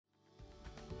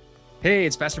Hey,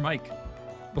 it's Pastor Mike.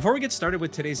 Before we get started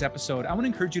with today's episode, I want to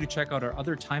encourage you to check out our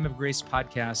other Time of Grace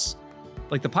podcasts,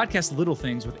 like the podcast Little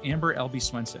Things with Amber L.B.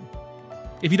 Swenson.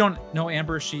 If you don't know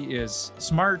Amber, she is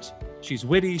smart, she's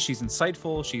witty, she's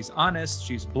insightful, she's honest,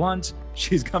 she's blunt,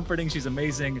 she's comforting, she's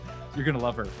amazing. You're going to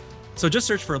love her. So just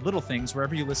search for Little Things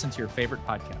wherever you listen to your favorite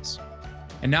podcasts.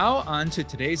 And now on to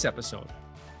today's episode.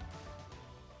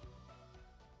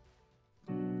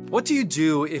 What do you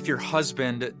do if your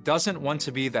husband doesn't want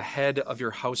to be the head of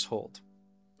your household?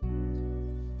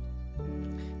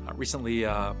 Recently,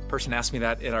 a person asked me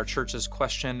that at our church's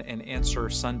question and answer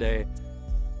Sunday.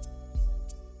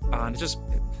 And it just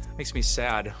makes me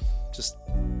sad, just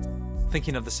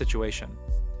thinking of the situation.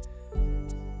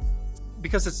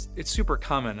 Because it's super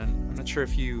common, and I'm not sure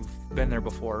if you've been there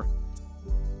before.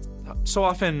 So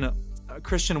often,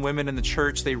 Christian women in the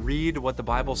church, they read what the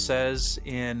Bible says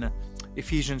in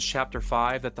Ephesians chapter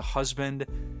 5, that the husband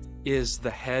is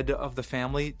the head of the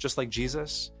family, just like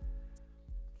Jesus.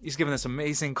 He's given this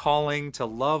amazing calling to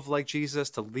love like Jesus,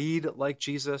 to lead like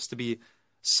Jesus, to be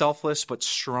selfless but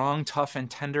strong, tough,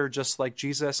 and tender, just like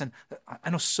Jesus. And I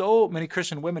know so many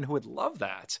Christian women who would love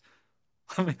that.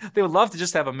 I mean, they would love to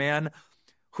just have a man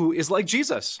who is like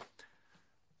Jesus.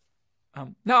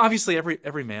 Now, obviously,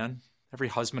 every man, every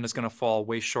husband is going to fall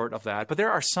way short of that, but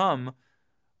there are some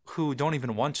who don't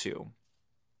even want to.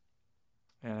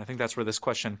 And I think that's where this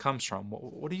question comes from.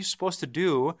 What are you supposed to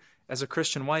do as a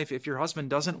Christian wife if your husband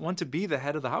doesn't want to be the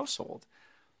head of the household?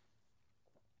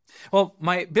 Well,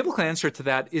 my biblical answer to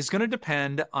that is going to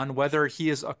depend on whether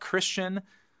he is a Christian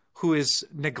who is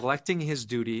neglecting his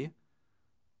duty,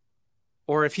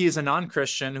 or if he is a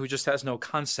non-Christian who just has no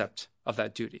concept of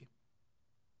that duty.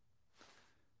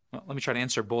 Well, let me try to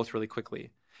answer both really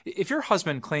quickly. If your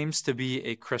husband claims to be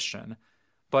a Christian,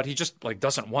 but he just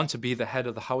doesn't want to be the head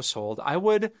of the household, I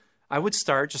would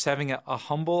start just having a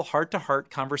humble heart-to-heart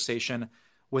conversation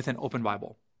with an open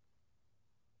Bible.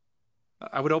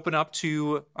 I would open up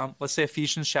to, let's say,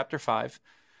 Ephesians chapter 5,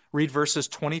 read verses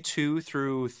 22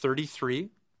 through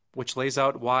 33, which lays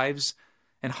out wives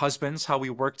and husbands, how we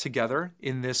work together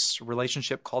in this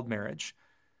relationship called marriage.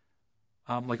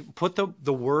 Put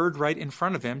the word right in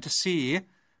front of him to see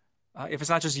if it's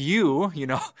not just you,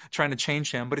 trying to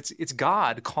change him, but it's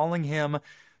God calling him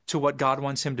to what God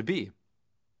wants him to be.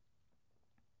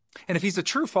 And if he's a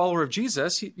true follower of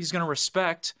Jesus, he's going to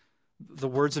respect the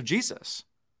words of Jesus.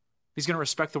 He's going to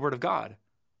respect the word of God.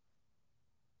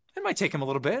 It might take him a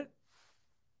little bit.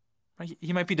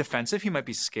 He might be defensive. He might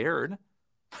be scared.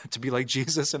 To be like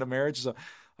Jesus in a marriage is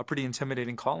a pretty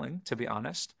intimidating calling, to be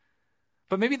honest.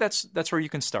 But maybe that's where you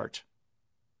can start.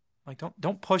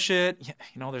 Don't push it.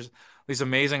 There's these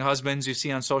amazing husbands you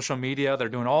see on social media. They're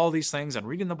doing all these things and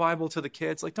reading the Bible to the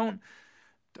kids. Don't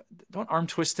arm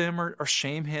twist him or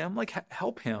shame him.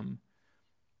 Help him.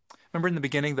 Remember in the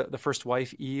beginning, the first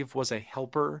wife, Eve, was a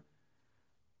helper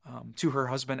to her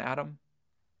husband, Adam.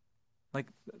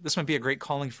 This might be a great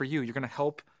calling for you. You're going to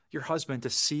help your husband to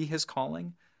see his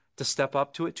calling, to step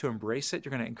up to it, to embrace it.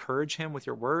 You're going to encourage him with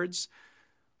your words.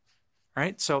 All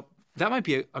right? So that might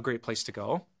be a great place to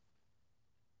go.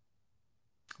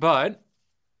 But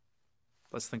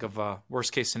let's think of a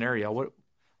worst case scenario.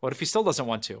 What if he still doesn't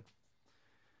want to?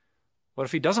 What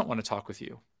if he doesn't want to talk with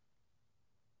you?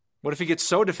 What if he gets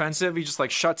so defensive he just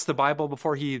shuts the Bible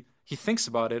before he thinks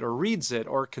about it or reads it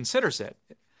or considers it?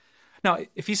 Now,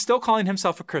 if he's still calling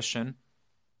himself a Christian,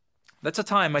 that's a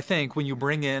time, I think, when you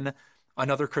bring in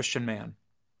another Christian man.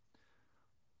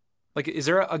 Is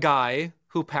there a guy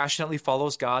who passionately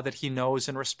follows God that he knows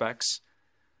and respects?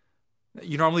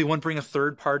 You normally wouldn't bring a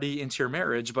third party into your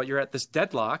marriage, but you're at this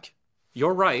deadlock.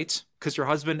 You're right, because your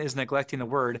husband is neglecting the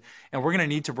word, and we're going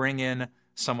to need to bring in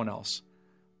someone else.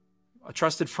 A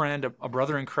trusted friend, a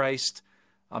brother in Christ,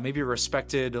 maybe a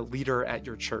respected leader at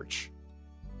your church.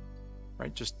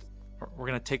 Right? We're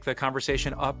going to take the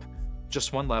conversation up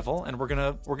just one level, and we're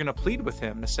going to plead with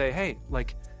him to say, hey,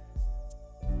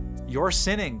 you're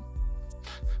sinning.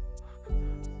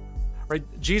 Right?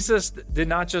 Jesus did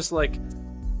not just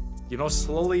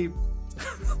slowly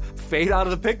fade out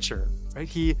of the picture, right?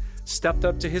 He stepped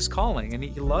up to his calling, and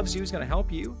he loves you. He's going to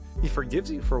help you. He forgives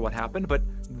you for what happened, but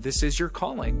this is your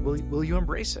calling. Will you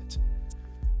embrace it?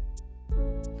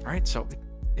 All right, so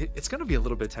it's going to be a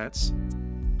little bit tense,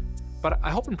 but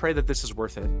I hope and pray that this is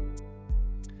worth it.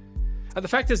 The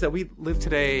fact is that we live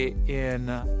today in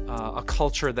a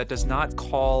culture that does not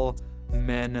call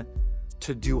men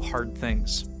to do hard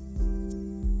things.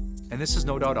 And this is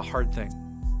no doubt a hard thing.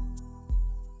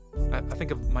 I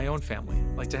think of my own family,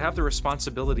 to have the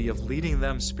responsibility of leading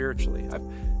them spiritually.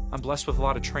 I'm blessed with a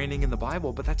lot of training in the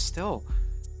Bible, but that's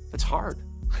hard.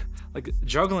 like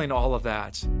juggling all of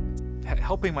that,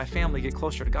 helping my family get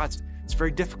closer to God, it's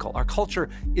very difficult. Our culture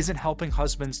isn't helping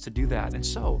husbands to do that. And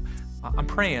so I'm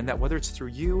praying that whether it's through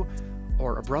you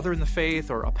or a brother in the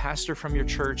faith or a pastor from your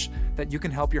church, that you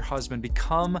can help your husband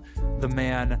become the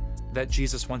man that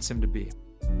Jesus wants him to be.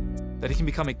 That he can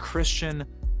become a Christian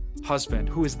husband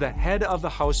who is the head of the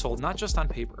household, not just on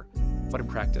paper, but in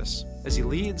practice, as he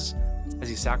leads, as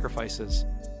he sacrifices,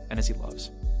 and as he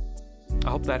loves. I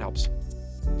hope that helps.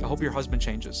 I hope your husband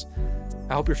changes.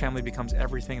 I hope your family becomes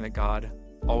everything that God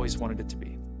always wanted it to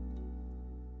be.